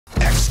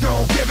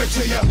gon' give it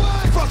to you.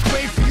 Fuck,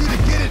 wait for you to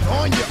get it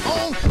on your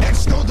own.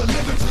 X gon'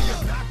 deliver to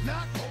you. Knock,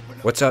 knock, open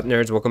up. What's up,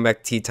 nerds? Welcome back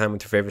to Tea Time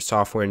with your favorite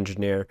software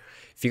engineer.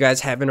 If you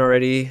guys haven't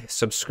already,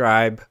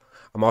 subscribe.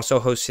 I'm also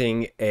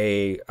hosting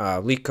a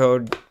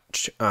LeetCode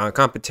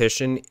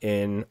competition,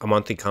 in a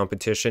monthly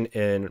competition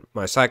in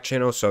my Slack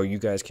channel, so you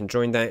guys can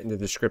join that in the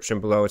description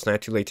below. It's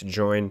not too late to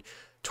join.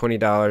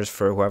 $20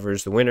 for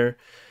whoever's the winner.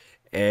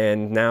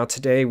 And now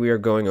today we are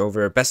going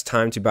over best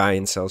time to buy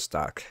and sell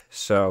stock.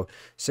 So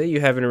say you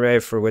have an array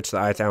for which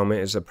the ith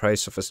element is the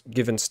price of a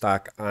given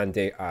stock on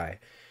day I.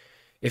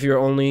 If you're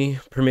only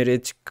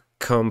permitted to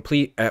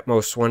complete at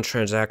most one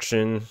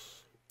transaction,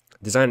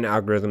 design an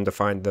algorithm to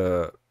find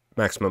the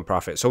maximum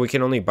profit. So we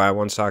can only buy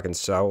one stock and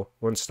sell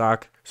one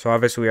stock. So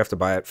obviously we have to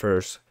buy it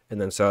first and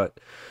then sell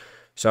it.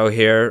 So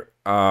here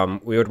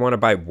we would want to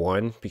buy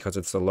 1 because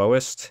it's the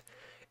lowest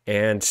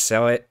and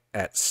sell it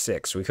at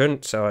 6. We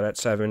couldn't sell it at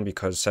 7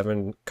 because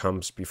 7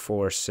 comes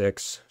before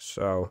 6.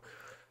 So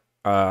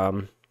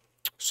the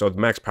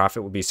max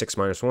profit would be 6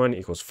 minus 1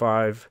 equals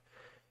 5.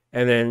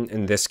 And then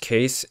in this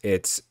case,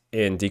 it's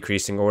in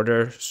decreasing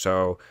order.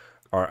 So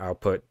our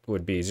output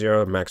would be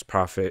 0. Max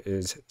profit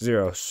is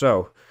 0.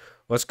 So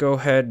let's go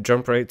ahead,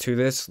 jump right to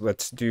this.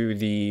 Let's do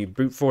the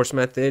brute force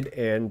method,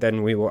 and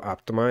then we will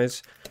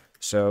optimize.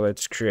 So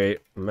let's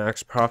create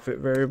max profit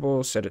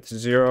variable, set it to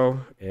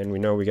 0, and we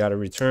know we got to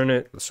return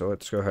it. So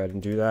let's go ahead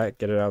and do that,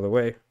 get it out of the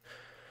way.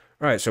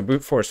 All right, so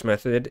brute force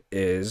method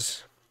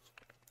is,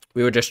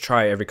 we would just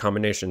try every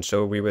combination.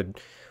 So we would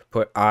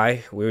put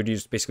we would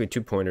use basically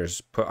 2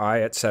 pointers, put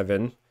I at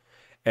 7,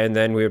 and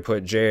then we would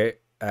put J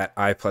at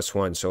I plus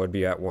 1, so it would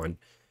be at 1.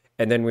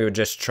 And then we would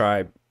just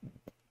try,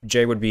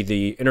 J would be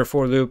the inner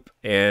for loop,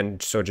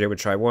 and so J would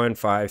try 1,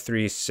 5,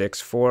 3,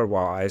 6, 4,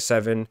 while I is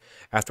 7.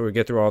 After we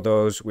get through all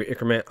those, we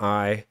increment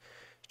I.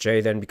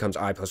 J then becomes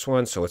I plus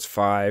 1, so it's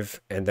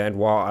 5. And then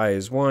while I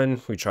is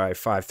 1, we try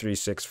 5, 3,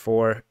 6,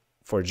 4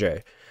 for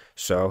J.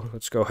 So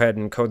let's go ahead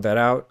and code that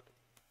out.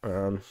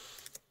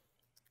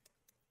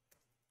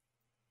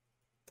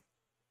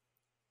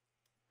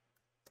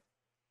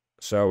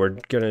 So we're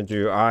going to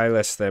do I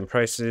less than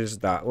prices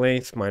dot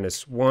length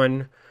minus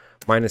 1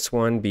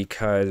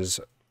 because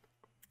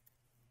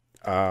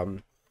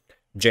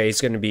J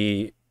is going to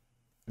be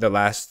the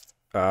last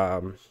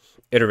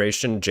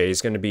iteration. J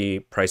is going to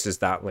be prices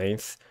dot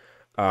length.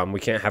 We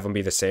can't have them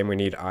be the same. We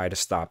need I to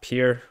stop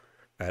here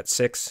at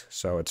 6,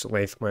 so it's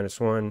length minus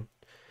 1.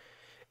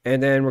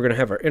 And then we're going to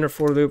have our inner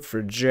for loop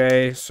for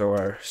J, so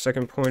our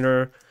second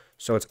pointer.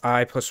 So it's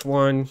I plus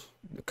 1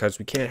 because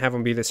we can't have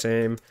them be the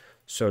same.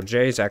 So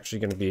J is actually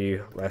going to be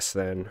less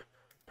than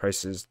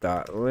prices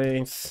dot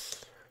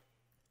length.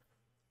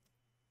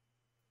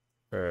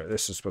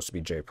 This is supposed to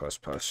be J plus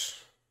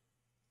plus.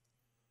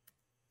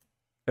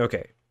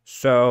 Okay,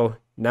 so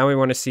now we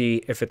want to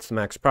see if it's the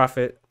max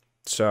profit.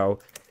 So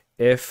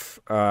if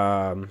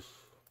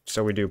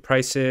so we do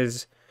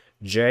prices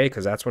J,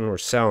 because that's when we're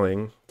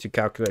selling, to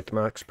calculate the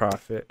max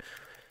profit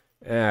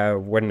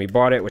when we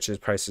bought it, which is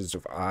prices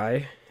of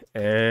I.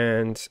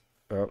 And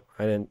I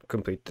didn't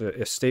complete the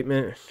if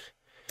statement.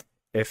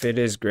 If it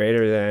is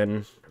greater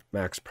than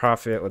max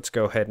profit, let's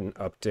go ahead and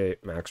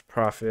update max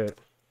profit.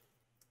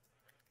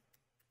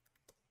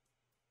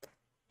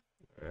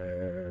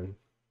 And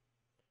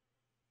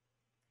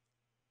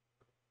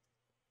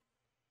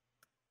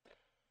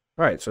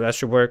all right, so that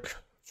should work.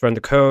 Let's run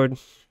the code.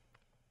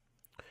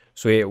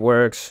 Sweet, it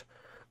works.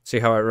 Let's see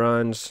how it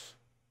runs.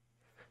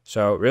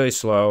 So really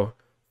slow,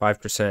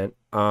 5%.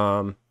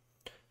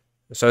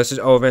 So this is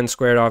O of n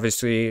squared,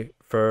 obviously,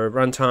 for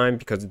runtime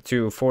because the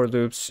 2 for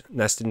loops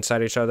nested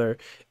inside each other.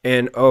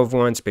 And O of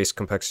 1 space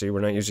complexity.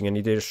 We're not using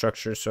any data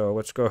structure. So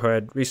let's go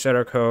ahead, reset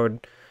our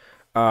code.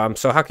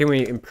 So how can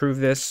we improve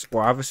this?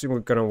 Well, obviously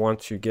we're going to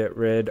want to get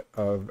rid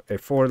of a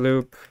for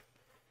loop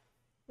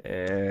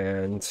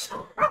and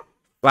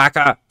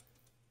Blacka.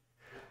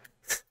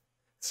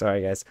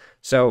 Sorry guys.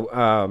 So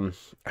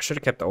I should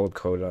have kept the old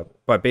code up,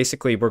 but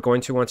basically we're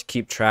going to want to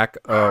keep track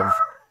of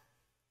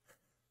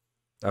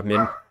a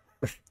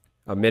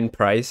min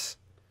price,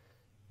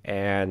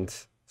 and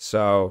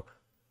so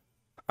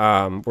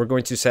we're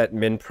going to set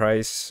min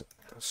price.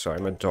 Sorry,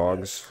 my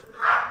dogs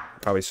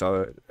probably saw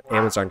the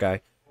Amazon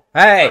guy.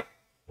 Hey!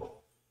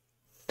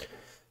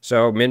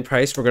 So min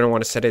price, we're going to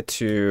want to set it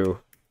to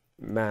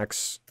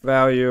max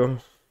value.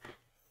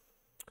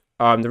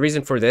 The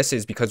reason for this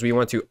is because we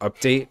want to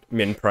update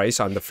min price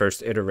on the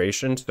first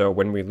iteration. So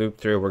when we loop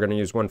through, we're going to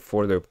use one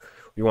for loop.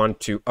 We want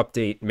to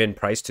update min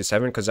price to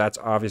 7 because that's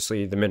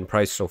obviously the min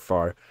price so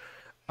far.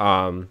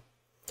 And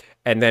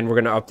then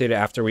we're going to update it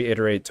after we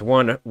iterate to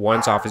 1.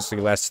 1's obviously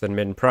less than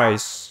min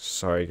price.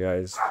 Sorry,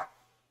 guys.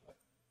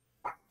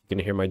 You can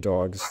hear my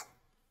dogs.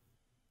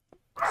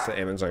 It's the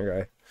Amazon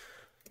guy.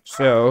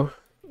 So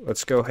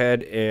let's go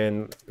ahead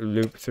and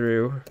loop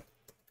through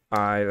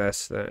I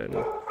less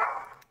than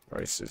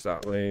prices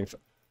dot length.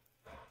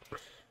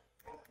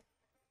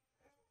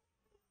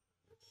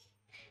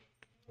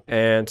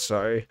 And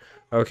sorry.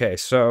 Okay,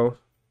 so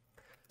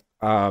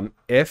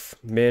if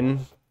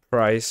min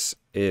price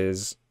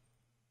is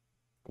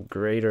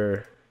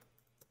greater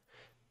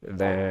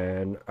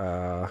then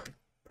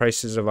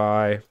prices of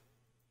I.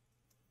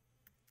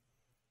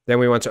 Then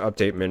we want to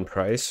update min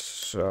price.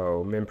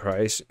 So min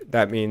price,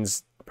 that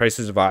means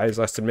prices of I is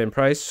less than min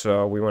price.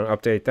 So we want to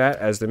update that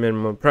as the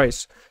minimum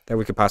price that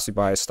we could possibly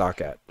buy a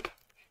stock at.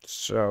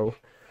 So,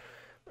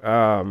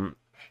 and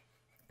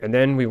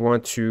then we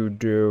want to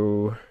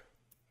do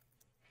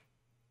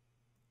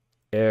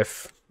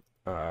if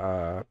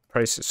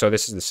prices. So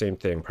this is the same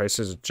thing.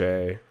 Prices of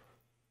J.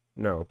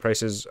 No,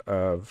 prices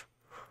of.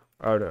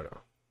 Oh, no.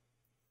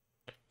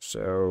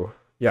 So,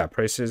 yeah,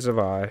 prices of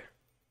I.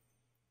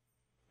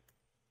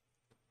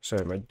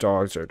 Sorry, my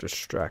dogs are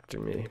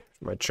distracting me.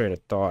 My train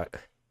of thought.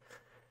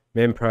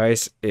 Min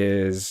price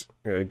is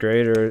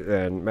greater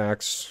than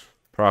max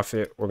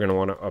profit. We're going to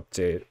want to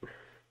update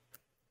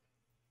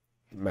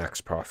max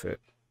profit.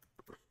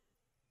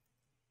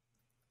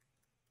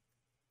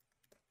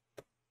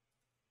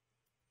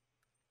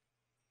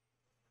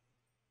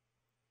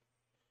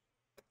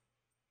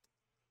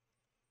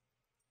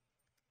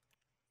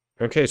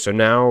 Okay, so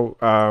now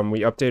we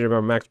updated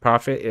our max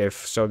profit.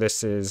 So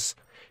this is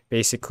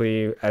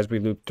basically, as we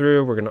loop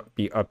through, we're going to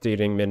be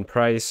updating min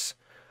price.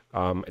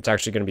 It's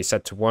actually going to be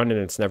set to 1, and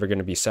it's never going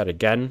to be set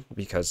again,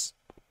 because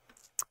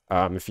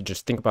if you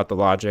just think about the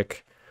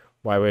logic,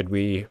 why would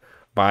we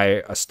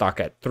buy a stock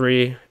at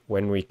 3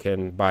 when we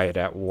can buy it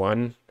at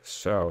 1?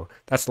 So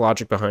that's the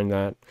logic behind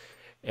that.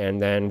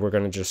 And then we're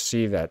going to just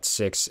see that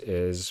 6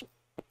 is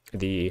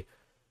the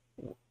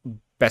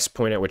best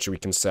point at which we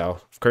can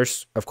sell.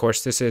 Of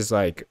course, this is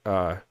like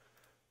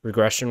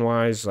regression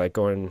wise, like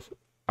going,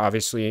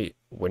 obviously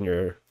when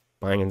you're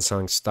buying and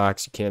selling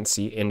stocks, you can't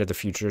see into the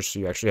future, so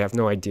you actually have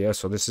no idea.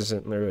 So this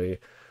isn't really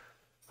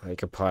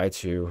like applied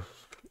to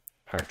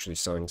actually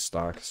selling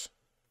stocks,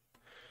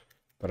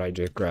 but I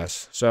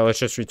digress. So let's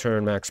just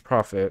return max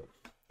profit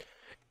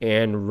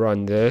and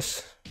run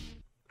this.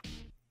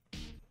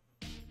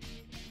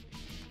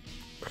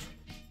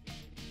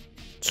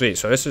 Sweet,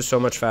 so this is so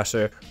much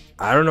faster.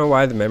 I don't know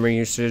why the memory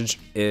usage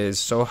is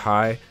so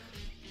high.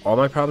 All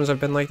my problems have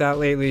been like that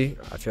lately.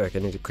 I feel like I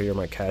need to clear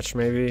my cache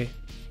maybe.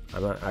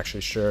 I'm not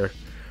actually sure.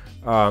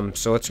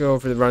 So let's go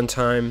over the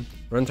runtime.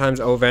 Runtime's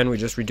O of n, we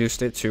just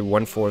reduced it to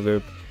 1 for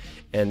loop.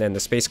 And then the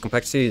space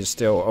complexity is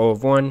still O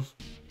of 1.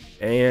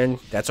 And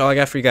that's all I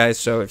got for you guys.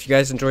 So if you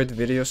guys enjoyed the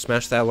video,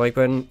 smash that like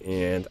button,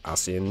 and I'll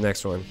see you in the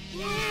next one.